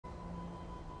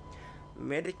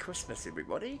Merry Christmas,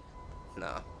 everybody.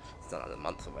 No, it's not another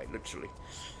month away, literally.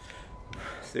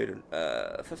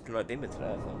 5th of November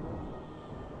today, I think.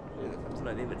 Yeah, the 5th of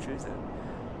November, Tuesday.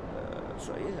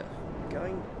 So yeah,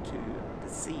 going to the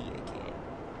sea again.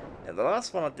 Now the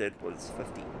last one I did was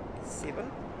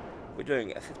 57. We're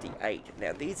doing a 58.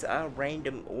 Now these are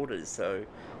random orders, so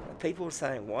people are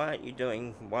saying, why aren't you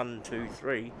doing 1, 2,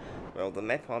 3? Well, the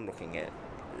map I'm looking at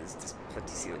is just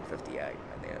 57, 58,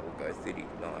 and then it will go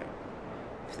 39,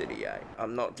 38.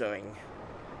 I'm not doing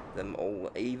them all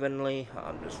evenly,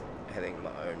 I'm just having my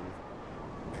own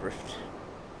drift.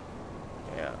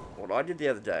 Now, what I did the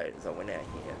other day is I went out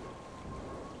here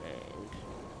and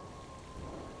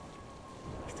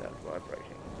I started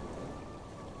vibrating.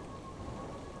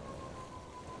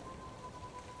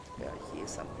 It's about here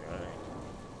somewhere, right?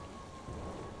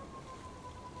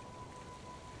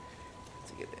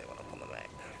 To get that one up on the map.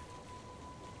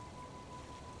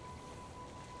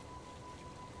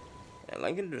 Now,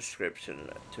 link in the description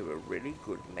to a really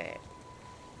good map.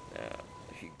 Now,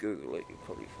 if you Google it, you'll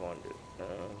probably find it.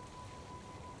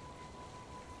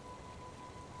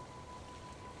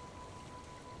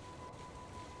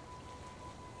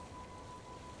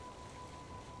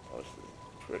 This is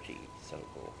pretty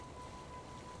simple.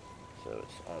 So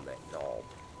it's on that knob.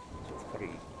 So it's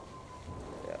pretty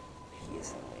about here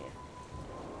somewhere.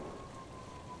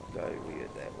 I'll go weird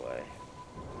that way.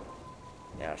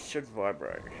 Now it should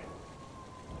vibrate.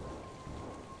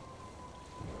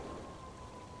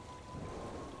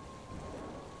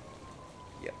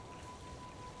 Yep.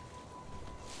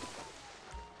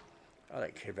 I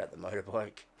don't care about the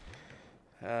motorbike.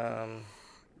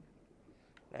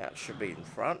 Now it should be in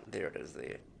front. There it is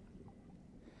there.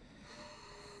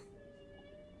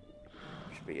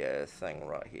 Should be a thing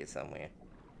right here somewhere.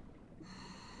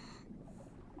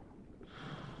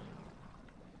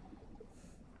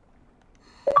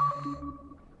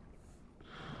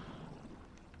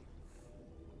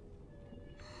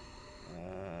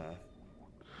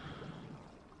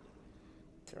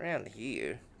 It's around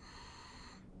here.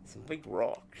 Some big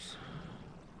rocks.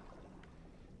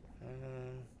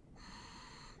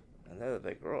 Another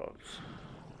big rocks.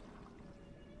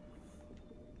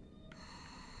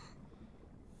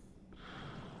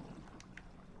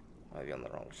 Maybe on the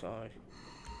wrong side.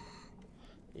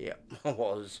 Yep, I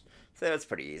was. So that's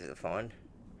pretty easy to find.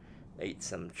 Eat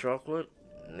some chocolate,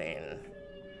 and then...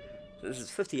 So this is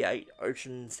 58,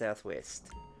 Ocean Southwest.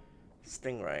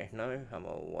 Stingray, no, I'm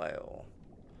a whale.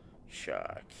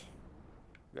 Shark.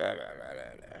 La, la, la,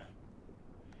 la, la.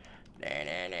 Na,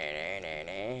 na, na, na, na,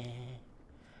 na.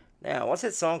 Now, what's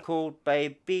that song called?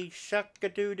 Baby shark a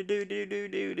doo doo doo doo doo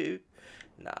doo doo.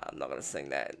 Nah, I'm not gonna sing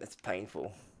that. That's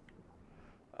painful.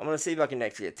 I'm gonna see if I can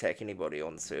actually attack anybody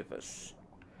on the surface.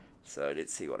 So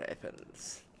let's see what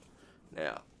happens.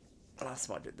 Now, last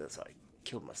time I did this, I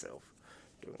killed myself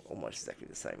doing almost exactly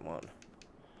the same one.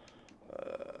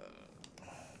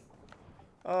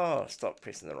 Oh, stop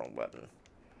pressing the wrong button.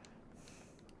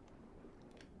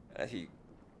 And if you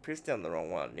press down the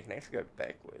wrong one, you can actually go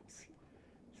backwards.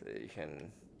 So you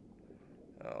can...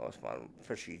 Oh, it's my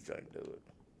fishies don't do it.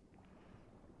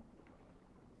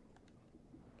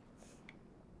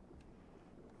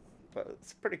 But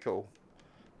it's pretty cool.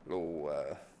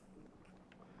 Little,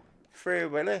 Free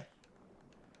Willy.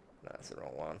 No, that's the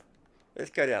wrong one.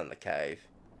 Let's go down the cave.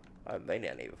 I haven't been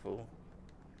down here before.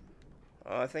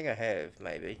 Oh, I think I have,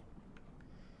 maybe.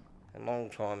 A long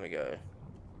time ago.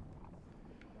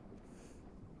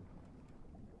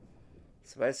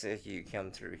 So basically you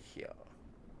come through here.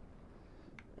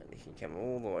 And you can come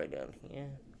all the way down here.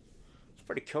 It's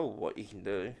pretty cool what you can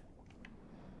do.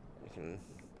 You can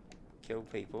kill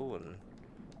people and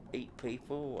eat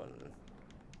people and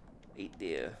eat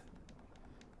their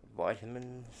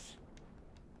vitamins.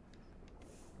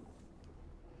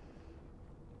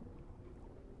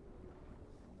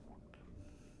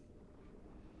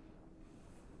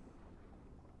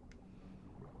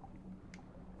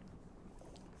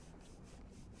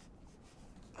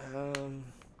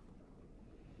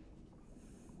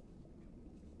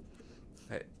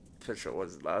 That picture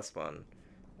was the last one.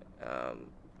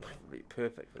 Would be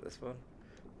perfect for this one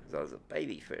because I was a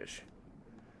baby fish.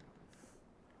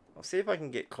 I'll see if I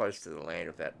can get close to the land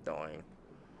without dying.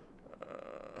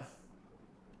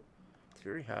 It's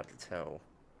very hard to tell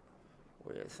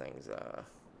where things are.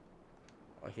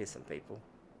 I hear some people.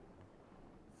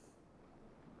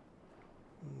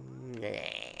 Nah.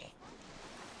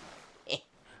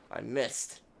 I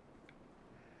missed.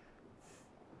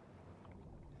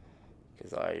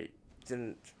 Because I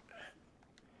didn't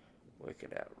work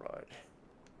it out right.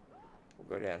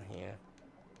 We'll go down here.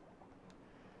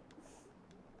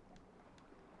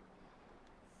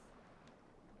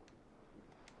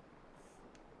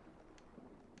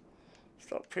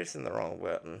 Stop pressing the wrong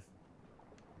button.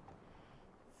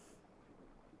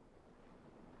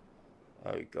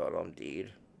 Oh god, I'm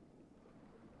dead.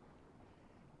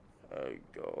 Oh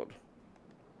god.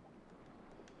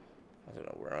 I don't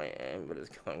know where I am, but it's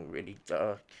going really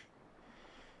dark.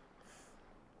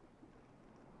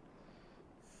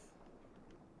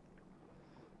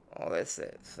 Oh, that's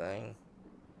that thing.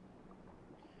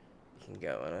 You can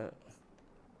go in it.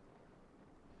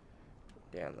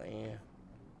 Down there.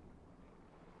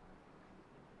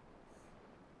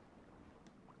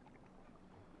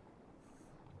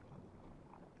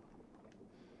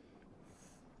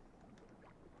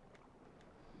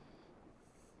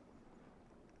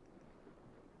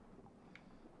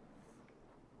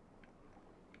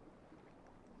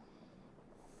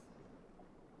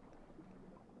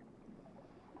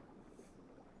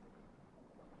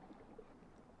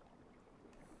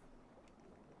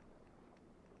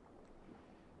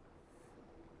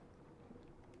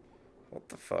 What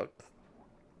the fuck?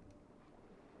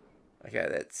 Okay,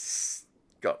 that's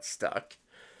got stuck.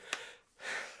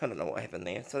 I don't know what happened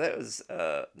there. So that was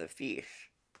the fish.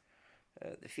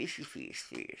 The fish.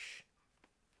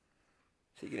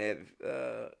 So you can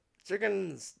have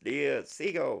chickens, deer,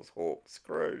 seagulls, hawks,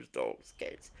 crows, dogs,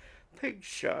 cats, pigs,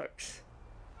 sharks.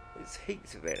 There's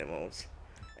heaps of animals.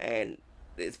 And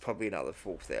there's probably another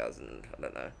 4,000, I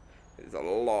don't know. There's a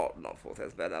lot, not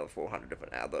 4,000, but another 400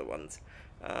 different other ones.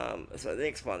 So the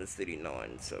next one is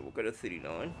 39. So we'll go to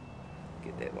 39.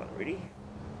 Get that one ready.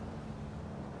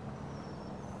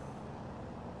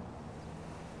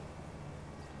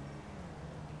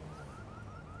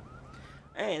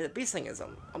 And the best thing is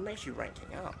I'm actually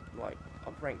ranking up. Like,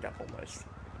 I've ranked up almost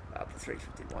up to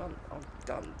 351. I've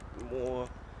done more.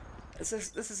 This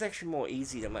is actually more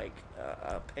easy to make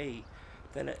P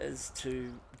than it is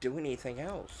to do anything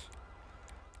else.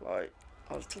 Like,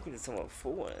 I was talking to someone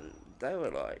before and they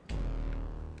were like,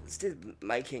 instead of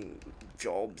making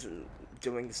jobs and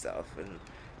doing stuff and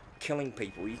killing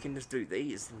people, you can just do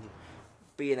these and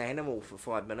be an animal for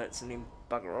 5 minutes and then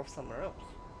bugger off somewhere else.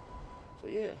 So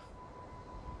yeah.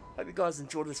 Hope you guys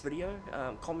enjoyed this video.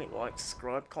 Comment, like,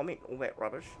 subscribe, comment, all that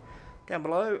rubbish down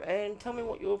below, and tell me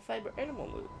what your favourite animal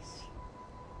is,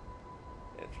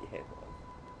 if you have one.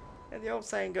 And the old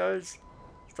saying goes,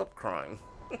 stop crying.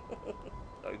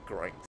 No, great.